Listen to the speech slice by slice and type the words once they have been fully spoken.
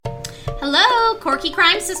Hello, Corky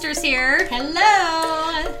Crime Sisters here.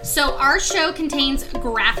 Hello. So our show contains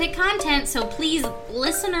graphic content, so please,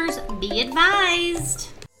 listeners, be advised.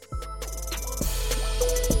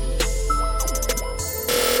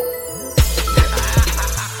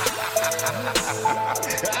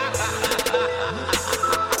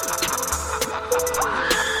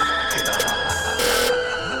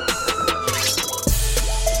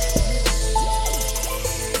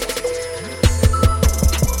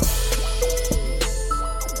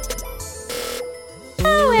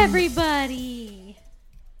 Everybody.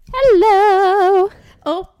 Hello.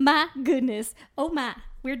 Oh my goodness. Oh my.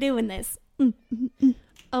 We're doing this.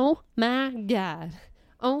 Oh my God.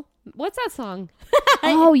 Oh, what's that song?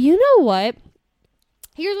 Oh, you know what?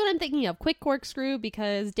 Here's what I'm thinking of. Quick corkscrew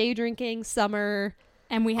because day drinking, summer.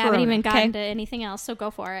 And we haven't Corona, even gotten okay? to anything else, so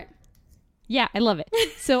go for it. Yeah, I love it.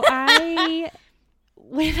 So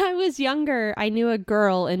when I was younger, I knew a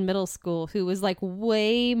girl in middle school who was like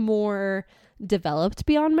way more developed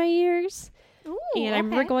beyond my years. Ooh, and I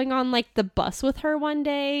remember going on like the bus with her one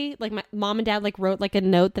day. Like my mom and dad like wrote like a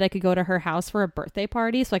note that I could go to her house for a birthday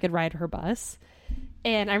party so I could ride her bus.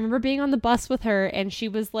 And I remember being on the bus with her and she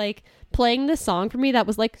was like playing this song for me that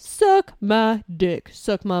was like, suck my dick,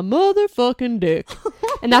 suck my motherfucking dick.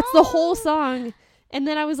 And that's the whole song. And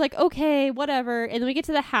then I was like, okay, whatever. And then we get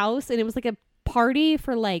to the house and it was like a party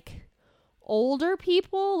for like older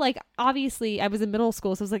people. Like obviously I was in middle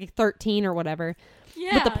school, so I was like 13 or whatever. Yeah.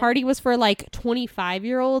 But the party was for like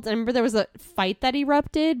 25-year-olds. I remember there was a fight that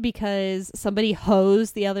erupted because somebody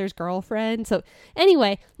hosed the other's girlfriend. So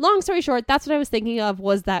anyway, long story short, that's what I was thinking of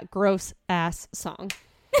was that gross ass song.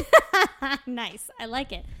 Nice. I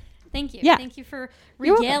like it. Thank you. Yeah. Thank you for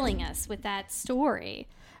You're regaling us with that story.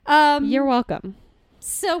 You're welcome.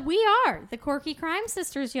 So we are the Corky Crime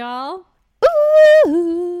Sisters, y'all.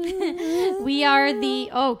 We are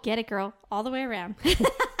the get it, girl, all the way around.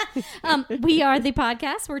 We are the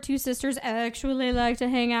podcast where two sisters actually like to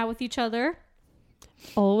hang out with each other,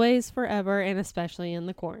 Always, forever, and especially in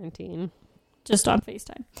the quarantine. just on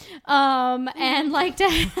FaceTime, and like to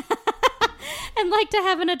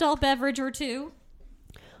have an adult beverage or two.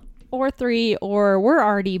 Or 3, or we're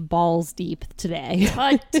already balls deep today.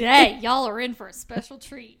 But today, y'all are in for a special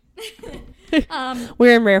treat.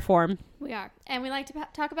 We're in rare form. We are, and we like to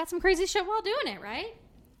talk about some crazy shit while doing it, right?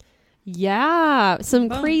 Yeah, some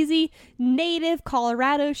Boom. crazy native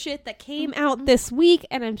Colorado shit that came out this week,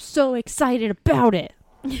 and I'm so excited about it.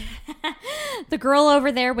 The girl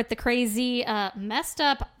over there with the crazy, messed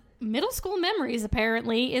up middle school memories,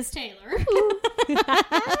 apparently, is Taylor.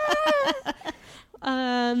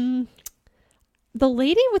 The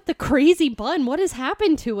lady with the crazy bun, what has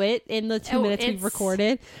happened to it in the 2 minutes we've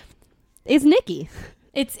recorded, is Nikki.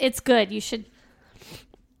 It's good. You should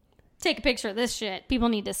take a picture of this shit. People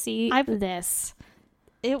need to see this.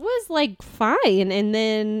 It was like fine, and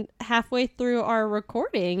then halfway through our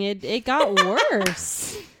recording, it got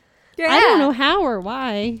worse. Yeah. I don't know how or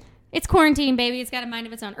why. It's quarantine, baby. It's got a mind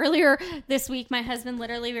of its own. Earlier this week, my husband,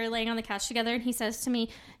 literally, we were laying on the couch together, and he says to me,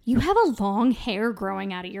 "You have a long hair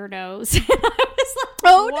growing out of your nose." And I was like,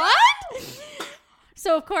 "Oh, what?"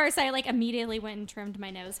 So, of course, I like immediately went and trimmed my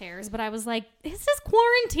nose hairs, but I was like, this is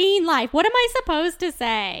quarantine life. What am I supposed to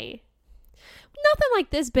say? Nothing like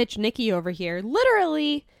this bitch Nikki over here.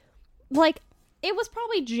 Literally, like, it was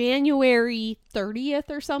probably January 30th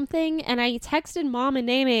or something, and I texted Mom and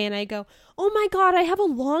Nene, and I go, oh my God, I have a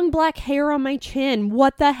long black hair on my chin.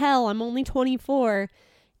 What the hell? I'm only 24.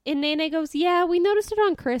 And Nene goes, yeah, we noticed it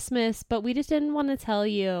on Christmas, but we just didn't want to tell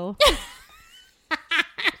you.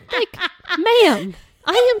 Like, ma'am,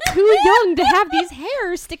 I am too young to have these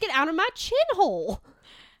hairs sticking out of my chin hole.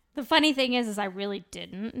 The funny thing is I really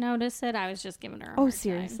didn't notice it. I was just giving her a hard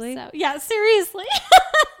seriously? time. So, yeah, seriously.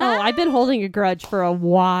 Oh, I've been holding a grudge for a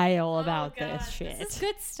while about this shit. This is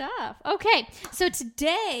good stuff. Okay, so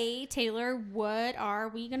today, Taylor, what are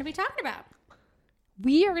we going to be talking about?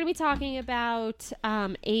 We are going to be talking about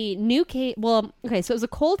a new case. Well, okay, so it was a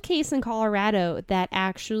cold case in Colorado that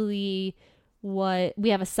actually we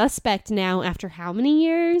have a suspect now after how many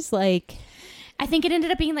years? Like, I think it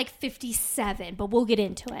ended up being like 57, but we'll get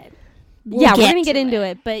into it. We're going to get into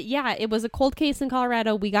it. But yeah, it was a cold case in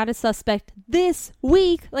Colorado. We got a suspect this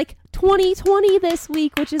week, like 2020 this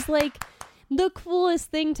week, which is like the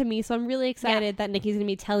coolest thing to me. So I'm really excited that Nikki's going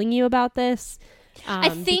to be telling you about this. I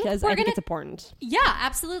think because I think it's important. Yeah,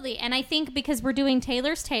 absolutely. And I think because we're doing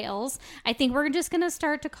Taylor's Tales, I think we're just going to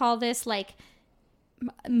start to call this like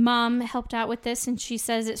Mom helped out with this and she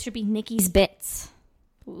says it should be Nikki's Bits.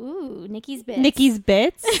 Ooh, Nikki's Bits. Nikki's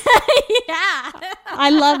Bits? Yeah. I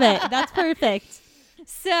love it. That's perfect.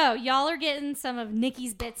 So y'all are getting some of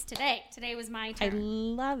Nikki's bits today. Today was my I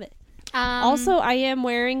turn. love it. Also, I am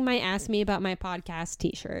wearing my Ask Me About My Podcast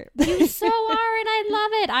t-shirt. You so are, and I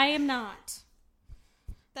love it. I am not.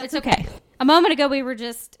 That's okay. A moment ago, we were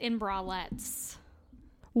just in bralettes.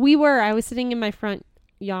 I was sitting in my front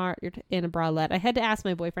yard in a bralette. I had to ask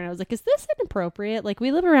my boyfriend. I was like, is this inappropriate? Like,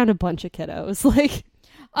 we live around a bunch of kiddos. Like,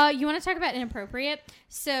 you want to talk about inappropriate?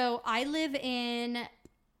 So I live in,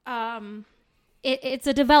 it's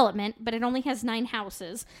a development, but it only has 9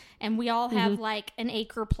 houses, and we all have like an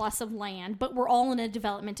acre plus of land, but we're all in a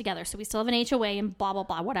development together. So we still have an HOA and blah, blah,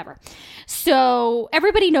 blah, whatever. So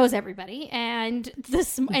everybody knows everybody. And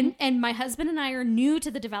and my husband and I are new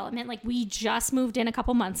to the development. Like, we just moved in a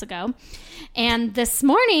couple months ago. And this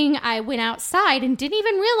morning I went outside and didn't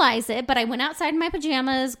even realize it, but I went outside in my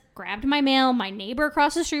pajamas, grabbed my mail. My neighbor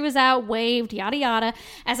across the street was out, waved, yada, yada.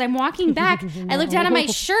 As I'm walking back, I look down at my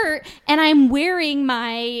shirt and I'm wearing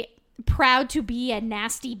my Proud to Be a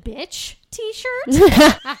Nasty Bitch t-shirt,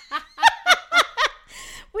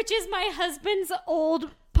 which is my husband's old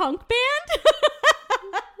punk band.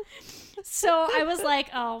 So I was like,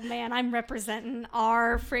 oh man, I'm representing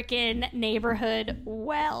our freaking neighborhood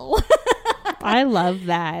well. I love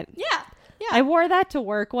that. Yeah. I wore that to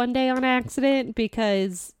work one day on accident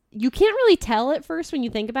because you can't really tell at first when you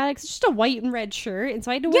think about it, 'cause it's just a white and red shirt. And so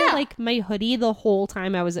I had to wear like my hoodie the whole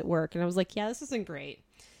time I was at work. And I was like, yeah, this isn't great.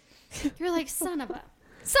 You're like, son of a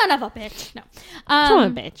bitch. No. Son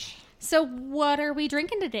of a bitch. So what are we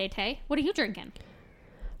drinking today, Tay? What are you drinking?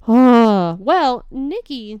 Oh, well,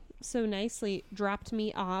 Nikki so nicely dropped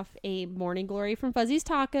me off a Morning Glory from Fuzzy's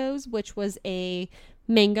Tacos, which was a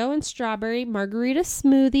mango and strawberry margarita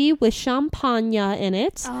smoothie with champagne in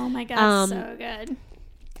it. Oh my God, so good.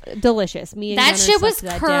 Delicious. Me and that Gunnar shit was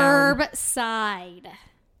sucked that down.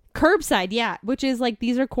 curbside, yeah, which is like,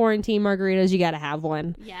 these are quarantine margaritas, you gotta have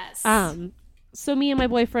one. Yes. So me and my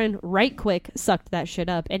boyfriend right quick sucked that shit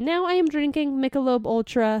up, and now I am drinking Michelob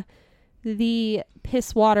Ultra, the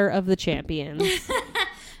piss water of the champions.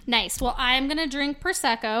 Nice. Well, I'm gonna drink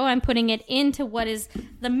Prosecco. I'm putting it into what is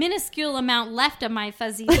the minuscule amount left of my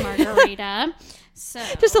Fuzzy's margarita. So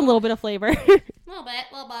just a little bit of flavor. little bit.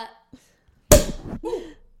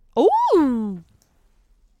 Ooh.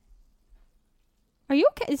 Are you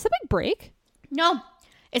okay? Is that a big break? No.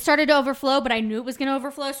 It started to overflow, but I knew it was going to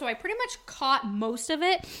overflow, so I pretty much caught most of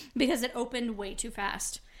it because it opened way too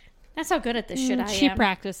fast. That's how good at this shit I am. She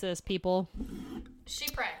practices, people. She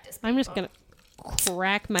practiced. I'm just going to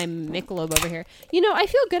crack my Michelob over here. You know, I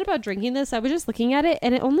feel good about drinking this. I was just looking at it,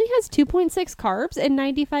 and it only has 2.6 carbs and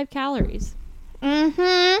 95 calories.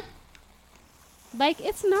 Mm-hmm. Like,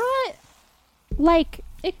 it's not... Like,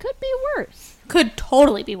 it could be worse. Could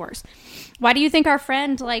totally be worse. Why do you think our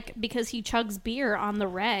friend, like, because he chugs beer on the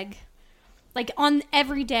reg, like, on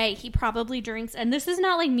every day, he probably drinks, and this is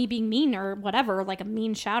not, like, me being mean or whatever, like a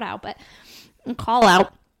mean shout-out, but call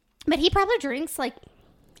out. But he probably drinks, like,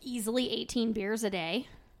 easily 18 beers a day.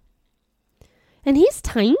 And he's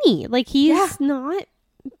tiny. Like, he's not,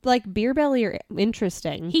 like, beer belly or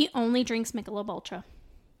interesting. He only drinks Michelob Ultra.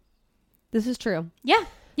 This is true. Yeah.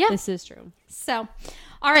 This is true. So,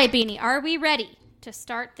 all right, Beanie, are we ready to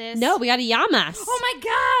start this? No, we got a Yamas. Oh my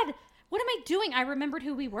God! What am I doing? I remembered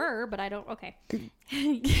who we were, but I don't. Okay.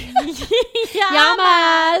 Yamas.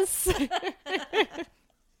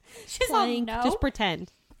 She's all like, no. Just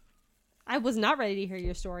pretend. I was not ready to hear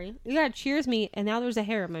your story. You gotta cheers me, and now there's a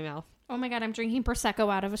hair in my mouth. Oh my God! I'm drinking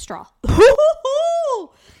Prosecco out of a straw.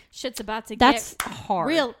 Shit's about to That's get hard.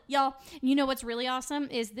 real, y'all. You know what's really awesome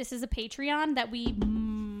is this is a Patreon that we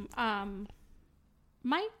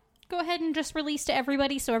might go ahead and just release to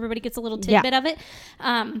everybody, so everybody gets a little tidbit of it.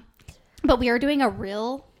 But we are doing a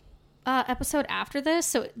real episode after this,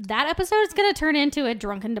 so that episode is going to turn into a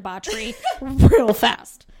drunken debauchery real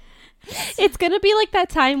fast. It's gonna be like that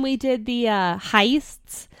time we did the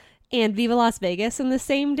heists and Viva Las Vegas in the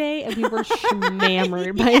same day, and we were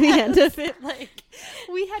schmammered by the end of it. Like,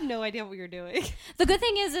 we had no idea what we were doing. The good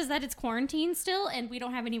thing is that it's quarantine still, and we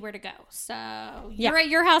don't have anywhere to go. So you're at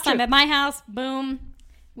your house, I'm at my house. Boom,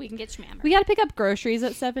 we can get schmammered. We got to pick up groceries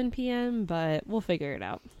at 7 p.m., but we'll figure it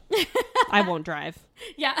out. I won't drive.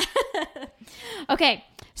 Yeah. Okay.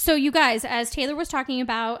 So you guys, as Taylor was talking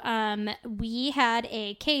about, we had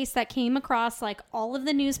a case that came across like all of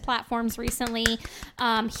the news platforms recently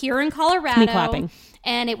here in Colorado. Me clapping.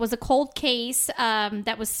 And it was a cold case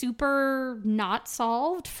that was super not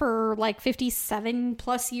solved for like 57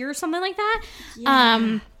 plus years, something like that.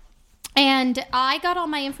 Yeah. And I got all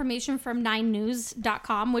my information from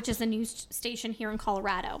 9news.com, which is a news station here in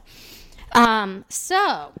Colorado.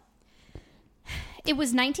 So it was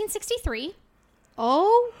 1963.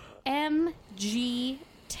 OMG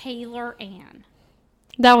Taylor Ann.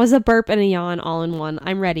 That was a burp and a yawn all in one.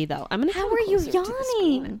 I'm ready, though. I'm gonna. How are you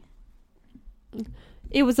yawning?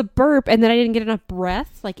 It was a burp, and then I didn't get enough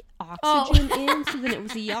breath, like oxygen in, so then it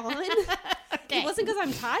was a yawn. Okay. It wasn't because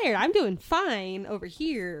I'm tired. I'm doing fine over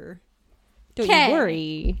here. Don't you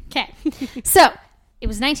worry. Okay. So, it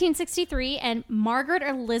was 1963, and Margaret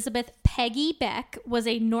Elizabeth Peggy Beck was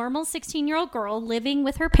a normal 16-year-old girl living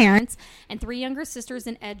with her parents and 3 younger sisters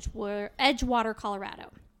in Edgewater,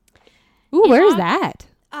 Colorado. Ooh, where is that?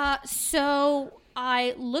 So,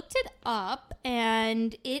 I looked it up,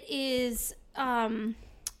 and it is... well,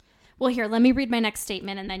 here, let me read my next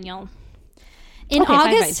statement, and then you'll... In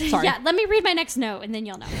August, fine. Sorry. Yeah, let me read my next note, and then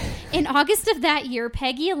you'll know. In August of that year,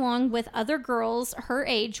 Peggy, along with other girls her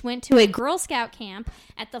age, went to a Girl Scout camp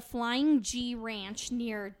at the Flying G Ranch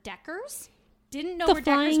near Deckers. Didn't know where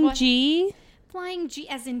Deckers was. G? Flying G,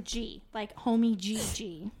 as in G, like homie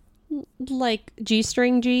GG. Like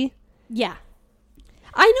G-string G? Yeah.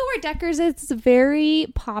 I know where Deckers is. It's a very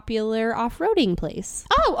popular off-roading place.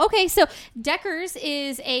 Oh, okay. So Deckers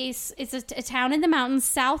is a town in the mountains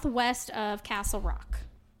southwest of Castle Rock.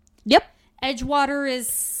 Yep. Edgewater is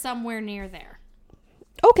somewhere near there.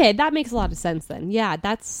 Okay, that makes a lot of sense then. Yeah,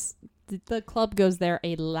 that's... The club goes there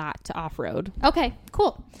a lot to off-road. Okay,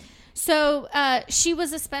 cool. So she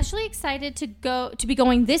was especially excited to be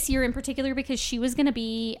going this year in particular because she was going to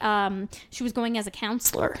be she was going as a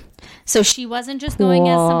counselor. So she wasn't just going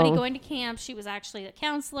as somebody going to camp. She was actually a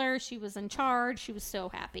counselor. She was in charge. She was so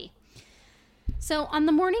happy. So on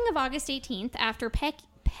the morning of August 18th, after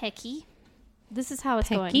Pecky, this is how it's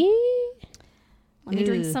going. Let me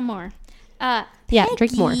drink some more. Yeah,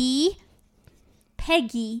 drink more.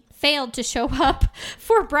 Peggy failed to show up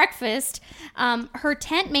for breakfast. Her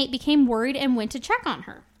tent mate became worried and went to check on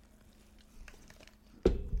her.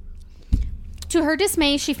 To her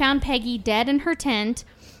dismay, she found Peggy dead in her tent.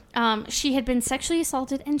 She had been sexually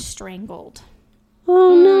assaulted and strangled.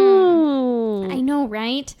 Oh, no. I know,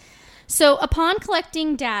 right? So upon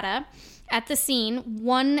collecting data at the scene,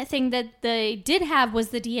 one thing that they did have was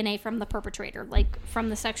the DNA from the perpetrator. Like, from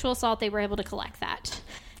the sexual assault, they were able to collect that.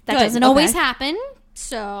 That doesn't always happen.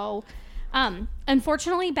 So,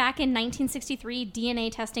 unfortunately, back in 1963,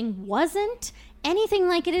 DNA testing wasn't anything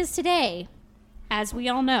like it is today, as we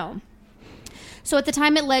all know. So, at the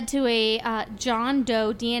time, it led to a John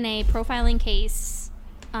Doe DNA profiling case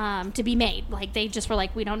to be made. Like, they just were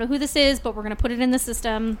like, we don't know who this is, but we're going to put it in the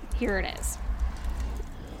system. Here it is.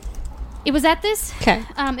 It was at this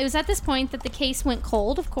point that the case went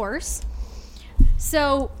cold, of course.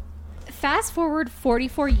 So, fast forward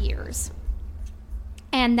 44 years,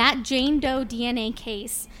 and that Jane Doe DNA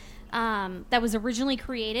case that was originally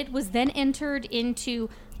created was then entered into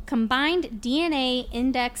Combined DNA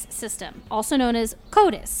Index System, also known as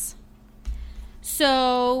CODIS.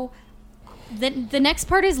 So the next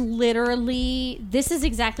part is literally, this is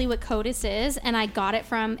exactly what CODIS is, and I got it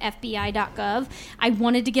from FBI.gov. I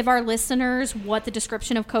wanted to give our listeners what the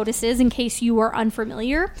description of CODIS is in case you are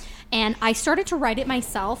unfamiliar, and I started to write it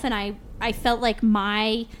myself, and I felt like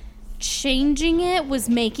my changing it was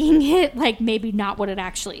making it like maybe not what it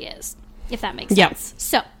actually is, if that makes sense.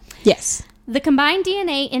 So, yes. The Combined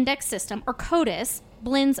DNA Index System, or CODIS,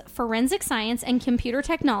 blends forensic science and computer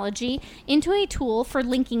technology into a tool for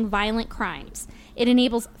linking violent crimes. It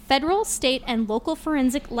enables federal, state, and local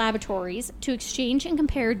forensic laboratories to exchange and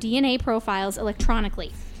compare DNA profiles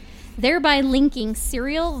electronically, thereby linking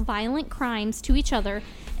serial violent crimes to each other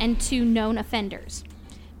and to known offenders.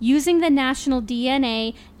 Using the National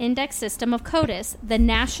DNA Index System of CODIS, the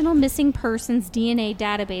National Missing Persons DNA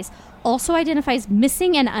Database also identifies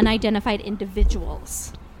missing and unidentified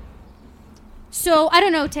individuals. So, I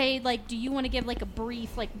don't know, Tay, like, do you want to give, like, a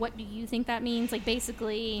brief, like, what do you think that means? Like,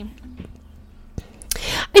 basically...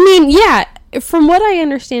 I mean, yeah, from what I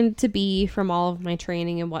understand it to be from all of my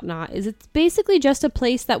training and whatnot, is it's basically just a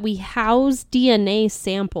place that we house DNA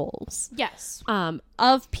samples. Yes.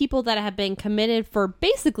 Of people that have been committed for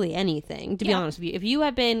basically anything, to be honest with you. If you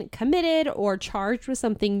have been committed or charged with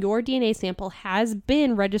something, your DNA sample has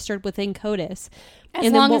been registered within CODIS.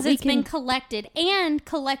 As long as it's been collected,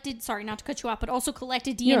 sorry, not to cut you off, but also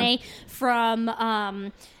collected DNA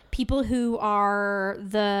from people who are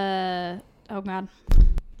oh God,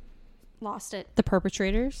 lost it. The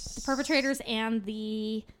perpetrators? The perpetrators and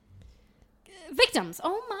the victims.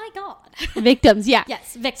 Oh my God. Victims, yeah.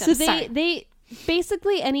 Yes, victims. So they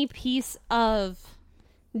basically, any piece of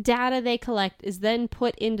data they collect is then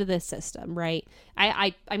put into this system, right?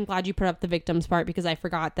 I'm glad you put up the victims part because I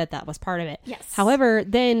forgot that was part of it. Yes. However,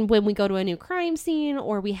 then when we go to a new crime scene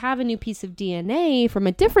or we have a new piece of DNA from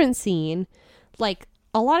a different scene, like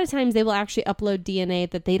a lot of times they will actually upload DNA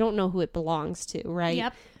that they don't know who it belongs to, right?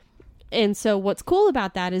 Yep. And so what's cool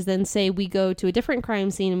about that is then say we go to a different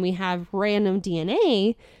crime scene and we have random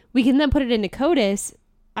DNA, we can then put it into CODIS,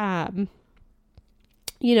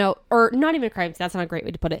 you know, or not even a crime. That's not a great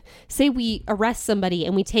way to put it. Say we arrest somebody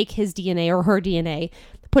and we take his DNA or her DNA,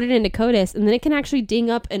 put it into CODIS, and then it can actually ding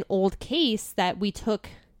up an old case that we took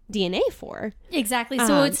DNA for. Exactly.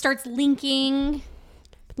 So it starts linking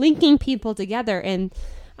people together, and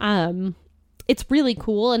it's really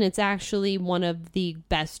cool, and it's actually one of the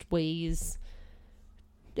best ways.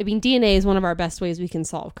 I mean, DNA is one of our best ways we can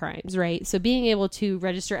solve crimes, right? So being able to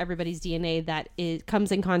register everybody's DNA that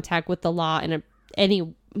comes in contact with the law in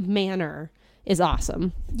any manner is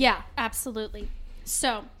awesome. Yeah, absolutely.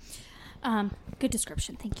 So, good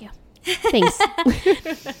description. Thank you. Thanks.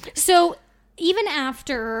 So even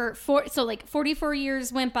after 44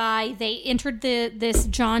 years went by, they entered this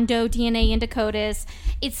John Doe DNA into CODIS.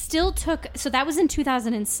 It still took, so that was in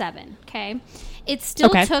 2007, okay? It still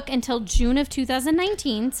took until June of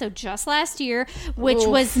 2019, so just last year, which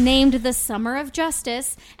was named the Summer of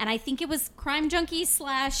Justice. And I think it was Crime Junkie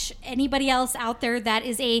 / anybody else out there that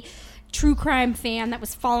is a true crime fan that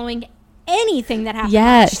was following anything that happened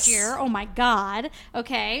last year. Oh my God.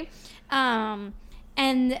 Okay. And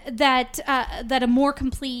that a more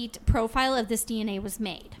complete profile of this DNA was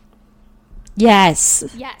made. Yes,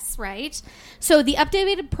 right? So the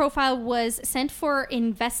updated profile was sent for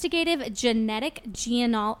investigative genetic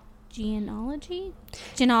genealogy.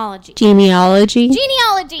 Thank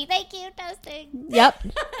you, Dustin. Yep.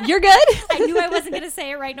 You're good. I knew I wasn't going to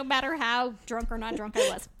say it right no matter how drunk or not drunk I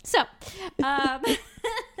was. So,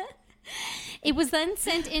 it was then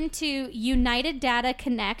sent into United Data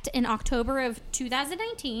Connect in October of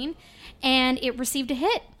 2019, and it received a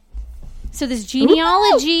hit. So this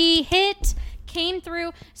genealogy hit came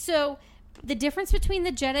through. So the difference between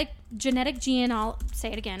the genetic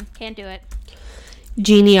say it again, can't do it.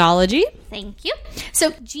 Genealogy. Thank you.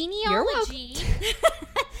 So genealogy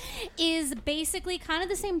is basically kind of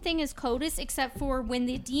the same thing as CODIS, except for when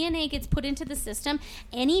the DNA gets put into the system,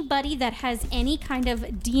 anybody that has any kind of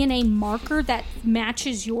DNA marker that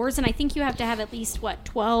matches yours, and I think you have to have at least,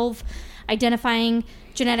 12 identifying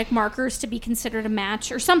genetic markers to be considered a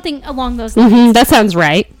match or something along those lines. Mm-hmm, that sounds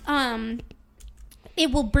right.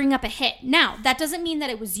 It will bring up a hit. Now, that doesn't mean that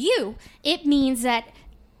it was you. It means that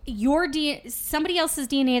somebody else's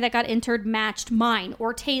DNA that got entered matched mine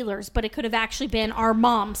or Taylor's, but it could have actually been our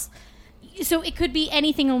mom's. So it could be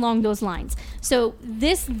anything along those lines. So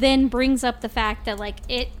this then brings up the fact that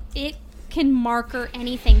it can marker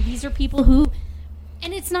anything. These are people who,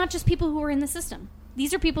 and it's not just people who are in the system.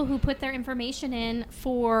 These are people who put their information in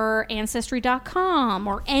for Ancestry.com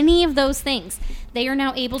or any of those things. They are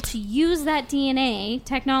now able to use that DNA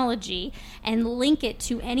technology and link it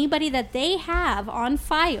to anybody that they have on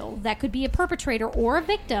file that could be a perpetrator or a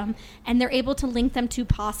victim, and they're able to link them to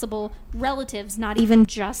possible relatives, not even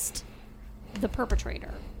just the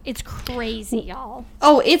perpetrator. It's crazy, y'all.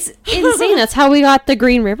 Oh, it's insane. That's how we got the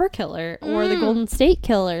Green River Killer or the Golden State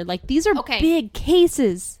Killer. Like, these are big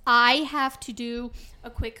cases. I have to do a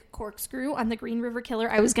quick corkscrew on the Green River Killer.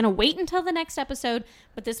 I was going to wait until the next episode,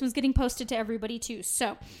 but this one's getting posted to everybody too.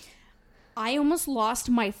 So, I almost lost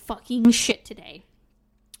my fucking shit today.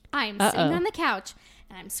 I'm sitting on the couch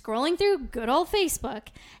and I'm scrolling through good old Facebook,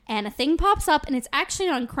 and a thing pops up, and it's actually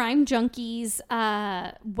on Crime Junkies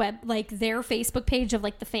web, like their Facebook page of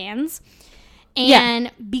like the fans.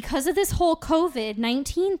 And because of this whole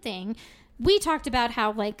COVID-19 thing, we talked about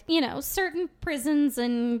how certain prisons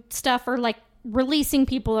and stuff are like releasing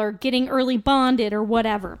people or getting early bonded or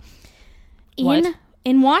whatever.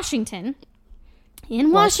 In Washington,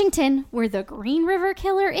 where the Green River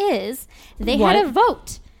Killer is, they had a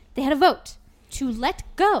vote. They had a vote to let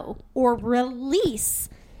go or release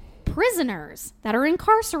prisoners that are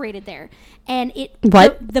incarcerated there. And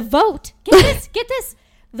the vote, get this,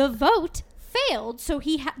 the vote failed, so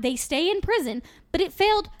they stay in prison, but it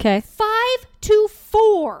failed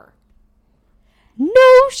 5-4.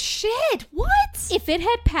 No shit. What? If it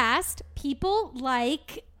had passed, people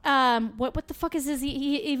like what the fuck is his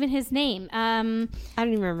name? I don't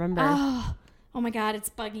even remember. Oh my God, it's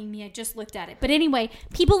bugging me. I just looked at it. But anyway,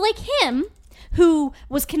 people like him, who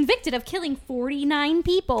was convicted of killing 49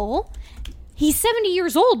 people. He's 70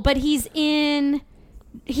 years old, but he's in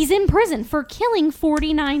prison for killing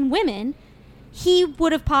 49 women. He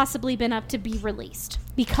would have possibly been up to be released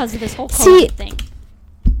because of this whole COVID thing.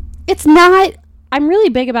 It's not... I'm really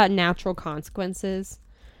big about natural consequences.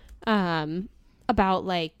 About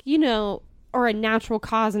or a natural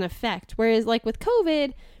cause and effect. Whereas with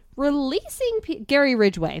COVID, releasing Gary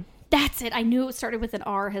Ridgway. That's it. I knew it started with an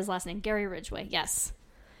R, his last name. Gary Ridgway. Yes.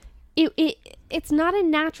 It's not a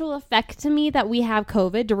natural effect to me that we have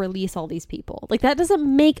COVID to release all these people. Like, that doesn't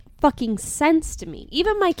make fucking sense to me.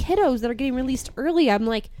 Even my kiddos that are getting released early, I'm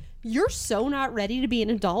like, you're so not ready to be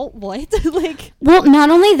an adult. What? Like, well,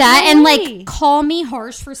 not only that, no and way. like, call me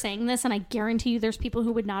harsh for saying this, and I guarantee you there's people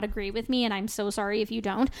who would not agree with me, and I'm so sorry if you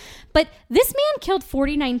don't. But this man killed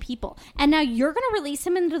 49 people, and now you're going to release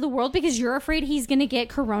him into the world because you're afraid he's going to get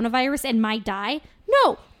coronavirus and might die?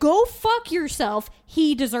 No, go fuck yourself.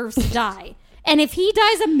 He deserves to die. And if he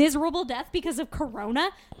dies a miserable death because of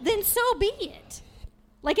corona, then so be it.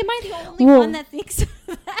 Like, am I the only one that thinks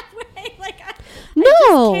that way? Like,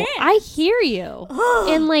 I hear you.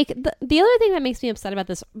 And like, the other thing that makes me upset about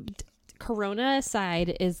this, corona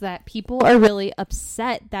aside, is that people are really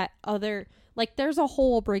upset that like, there's a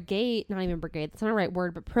whole brigade, not even brigade, that's not the right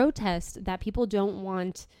word, but protest that people don't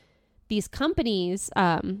want these companies,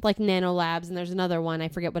 like Nanolabs, and there's another one, I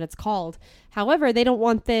forget what it's called. However, they don't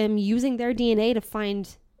want them using their DNA to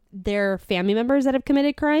find their family members that have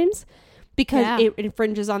committed crimes, because it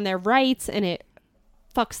infringes on their rights and it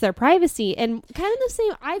fucks their privacy. And kind of the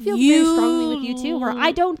same, I feel very strongly with you too, where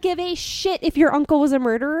I don't give a shit if your uncle was a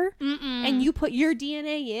murderer and you put your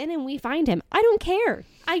DNA in and we find him. I don't care.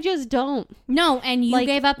 I just don't. No, and you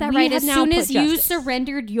gave up that right as soon as you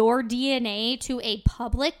surrendered your DNA to a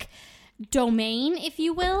public domain, if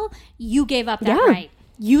you will. You gave up that right.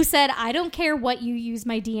 You said, I don't care what you use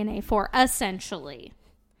my DNA for, essentially.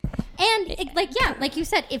 And like you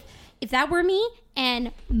said, if that were me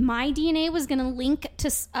and my DNA was going to link to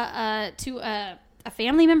a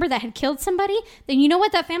family member that had killed somebody, then you know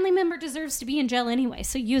what? That family member deserves to be in jail anyway.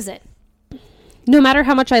 So use it. No matter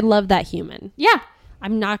how much I love that human. Yeah.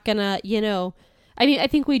 I'm not gonna, I mean, I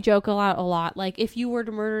think we joke a lot. Like, if you were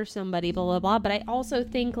to murder somebody, blah, blah, blah. But I also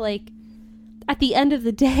think, like, at the end of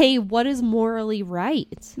the day, what is morally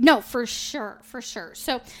right? No, for sure.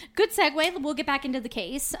 So, good segue. We'll get back into the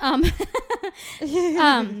case.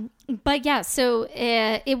 But yeah, so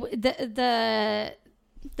the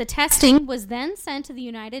testing was then sent to the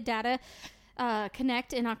United Data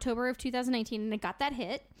Connect in October of 2019, and it got that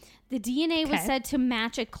hit. The DNA was said to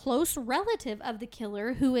match a close relative of the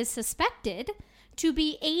killer, who is suspected to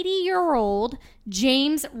be 80-year-old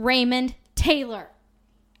James Raymond Taylor.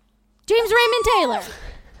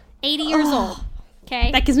 80 years old.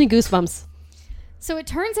 Okay. That gives me goosebumps. So it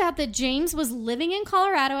turns out that James was living in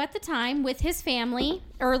Colorado at the time with his family,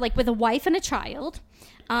 or like with a wife and a child.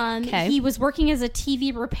 He was working as a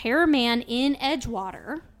TV repairman in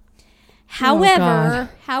Edgewater.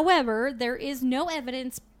 However, there is no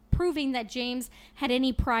evidence proving that James had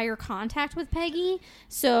any prior contact with Peggy.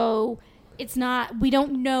 So we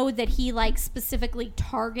don't know that he like specifically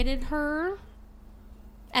targeted her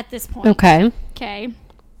at this point. Okay.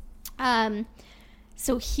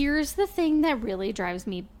 So here's the thing that really drives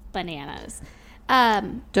me bananas.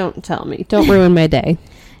 Don't tell me. Don't ruin my day.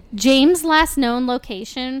 James' last known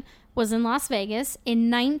location was in Las Vegas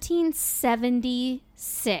in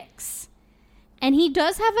 1976. And he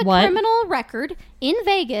does have a criminal record in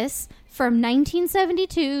Vegas from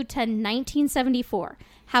 1972 to 1974.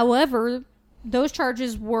 However, those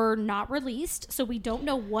charges were not released, so we don't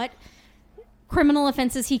know what criminal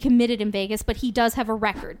offenses he committed in Vegas, but he does have a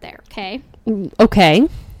record there, okay? Okay.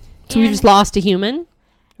 So we just lost a human?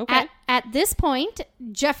 Okay. At this point,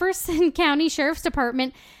 Jefferson County Sheriff's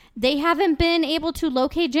Department, they haven't been able to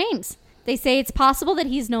locate James. They say it's possible that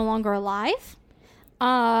he's no longer alive.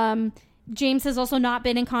 James has also not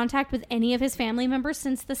been in contact with any of his family members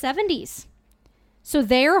since the 70s. So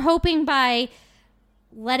they're hoping by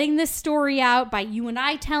letting this story out, by you and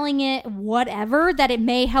I telling it, whatever, that it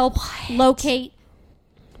may help locate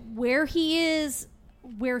where he is,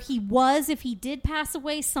 where he was, if he did pass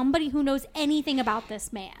away, somebody who knows anything about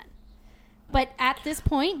this man. But at this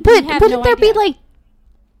point, we have no idea. Wouldn't there be like...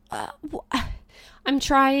 I'm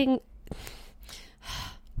trying...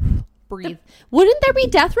 Breathe. Wouldn't there be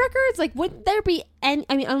death records? Like, wouldn't there be any?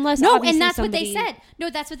 I mean, unless and that's what they said. No,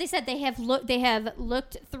 that's what they said. They have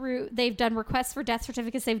looked through. They've done requests for death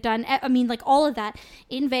certificates. They've done. I mean, like all of that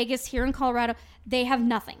in Vegas, here in Colorado, they have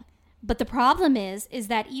nothing. But the problem is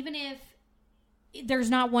that even if there's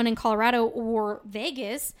not one in Colorado or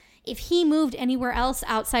Vegas, if he moved anywhere else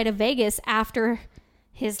outside of Vegas after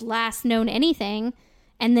his last known anything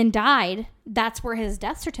and then died, that's where his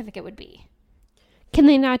death certificate would be. Can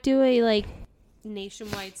they not do a, like,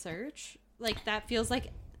 nationwide search? Like, that feels like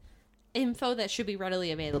info that should be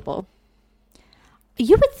readily available.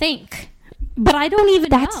 You would think. But I don't even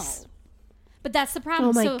know. But that's the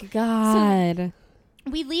problem. Oh, my God.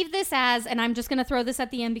 we leave this as, and I'm just going to throw this at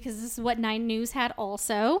the end because this is what 9 News had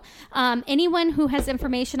also. Anyone who has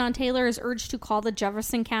information on Taylor is urged to call the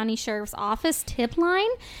Jefferson County Sheriff's Office tip line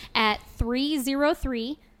at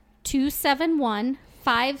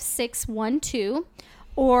 303-271-5612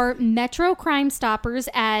 or Metro Crime Stoppers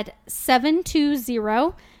at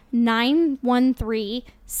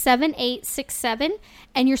 720-913-7867.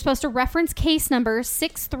 And you're supposed to reference case number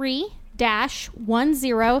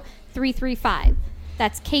 63-10335.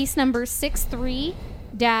 That's case number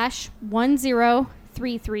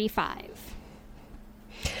 63-10335.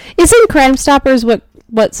 Isn't Crime Stoppers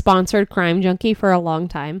what sponsored Crime Junkie for a long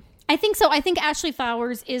time? I think so. I think Ashley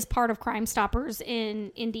Flowers is part of Crime Stoppers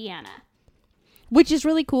in Indiana. Which is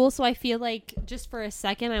really cool. So I feel like just for a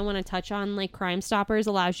second, I want to touch on like Crime Stoppers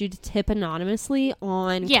allows you to tip anonymously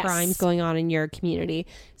on crimes going on in your community.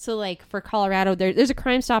 So like for Colorado, there's a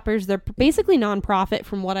Crime Stoppers. They're basically nonprofit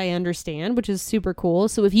from what I understand, which is super cool.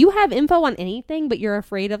 So if you have info on anything, but you're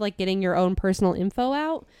afraid of like getting your own personal info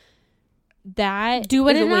out, that do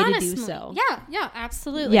it is a way anonymously. to do so. Yeah,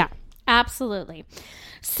 absolutely. Yeah. Absolutely.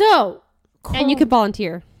 So, and you could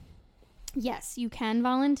volunteer. Yes, you can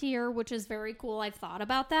volunteer, which is very cool. I've thought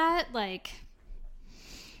about that. Like,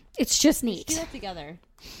 it's just neat. Let's do that together.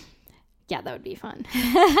 Yeah, that would be fun.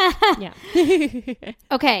 Yeah.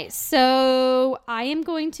 Okay, so I am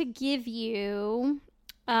going to give you,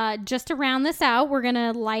 just to round this out, we're going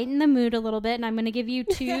to lighten the mood a little bit, and I'm going to give you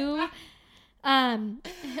two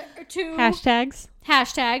hashtags.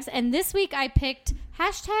 And this week I picked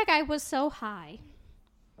hashtag I was so high.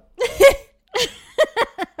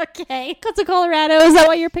 Okay. Cuts of Colorado. Is that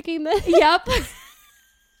why you're picking this? Yep.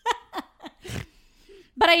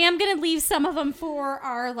 But I am going to leave some of them for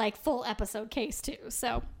our like full episode case too.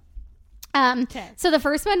 So, So the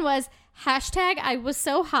first one was hashtag I was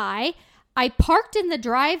so high. I parked in the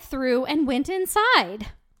drive-thru and went inside.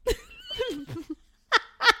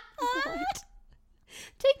 What?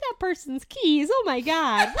 Take that person's keys. Oh my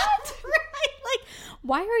God. That's right. Like,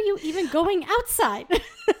 why are you even going outside?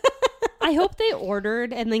 I hope they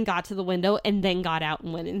ordered and then got to the window and then got out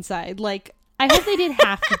and went inside. Like, I hope they did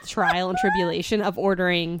half the trial and tribulation of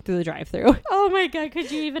ordering through the drive-thru. Oh my God.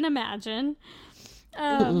 Could you even imagine?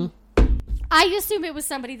 I assume it was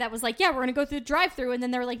somebody that was like, yeah, we're going to go through the drive-thru. And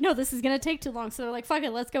then they were like, no, this is going to take too long. So they're like, fuck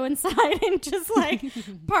it, let's go inside, and just like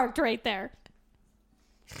parked right there.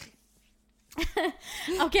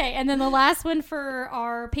 Okay, and then the last one for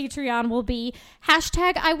our Patreon will be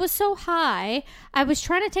hashtag I was so high I was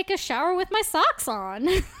trying to take a shower with my socks on.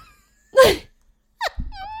 You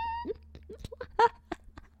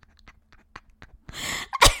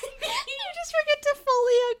just forget to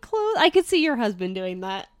fully unclothe. I could see your husband doing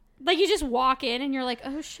that. Like, you just walk in and you're like,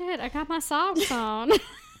 oh shit, I got my socks on.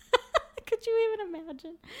 Could you even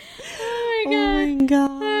imagine? Oh my God. Oh my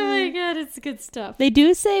God. Oh my God, it's good stuff. They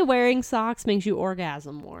do say wearing socks makes you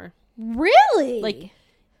orgasm more. Really? Like,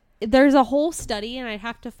 there's a whole study, and I'd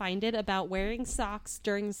have to find it, about wearing socks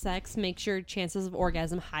during sex makes your chances of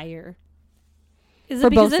orgasm higher. Is it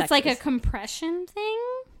because it's like a compression thing?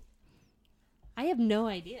 I have no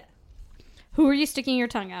idea. Who are you sticking your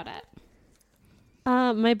tongue out at?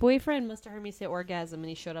 My boyfriend must have heard me say orgasm, and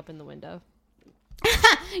he showed up in the window.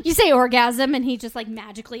 You say orgasm and he just like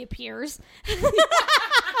magically appears.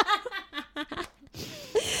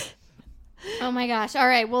 Oh my gosh. All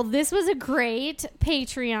right. Well, this was a great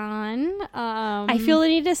Patreon. I feel the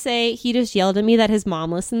need to say he just yelled at me that his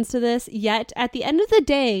mom listens to this. Yet at the end of the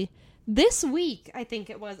day, this week, I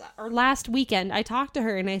think it was, or last weekend, I talked to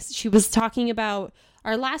her and she was talking about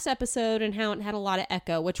our last episode and how it had a lot of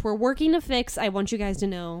echo, which we're working to fix. I want you guys to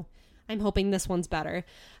know. I'm hoping this one's better.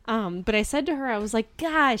 But I said to her, I was like,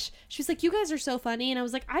 gosh, she was like, you guys are so funny. And I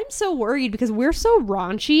was like, I'm so worried because we're so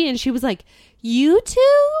raunchy. And she was like, you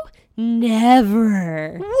two?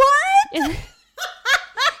 Never. What? And then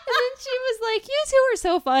she was like, you two are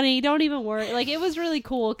so funny. Don't even worry. Like, it was really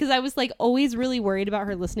cool because I was like always really worried about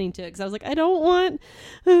her listening to it because I was like, I don't want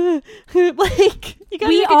like, you gotta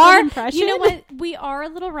we make a are good impression. You know what, we are a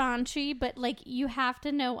little raunchy, but like you have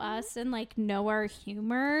to know us and like know our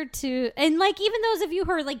humor to, and like even those of you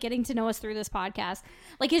who are like getting to know us through this podcast,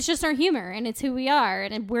 like it's just our humor and it's who we are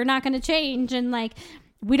and we're not going to change, and like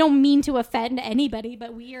we don't mean to offend anybody,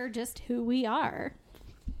 but we are just who we are.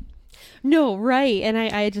 No, right. And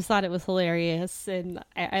I just thought it was hilarious and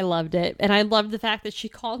I loved it. And I loved the fact that she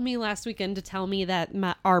called me last weekend to tell me that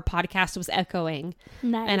our podcast was echoing.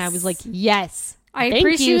 Nice. And I was like, yes, I Thank you.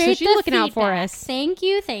 appreciate So she's the looking out for feedback. us. Thank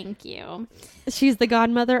you. Thank you. She's the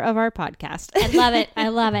godmother of our podcast. I love it. I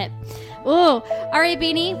love it. Ooh. All right,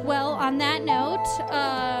 Beanie. Well, on that note,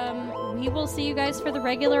 we will see you guys for the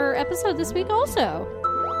regular episode this week also.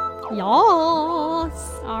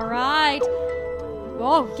 Yes. All right.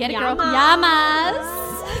 Oh, get it, girl. Yamas.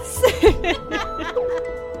 Yamas.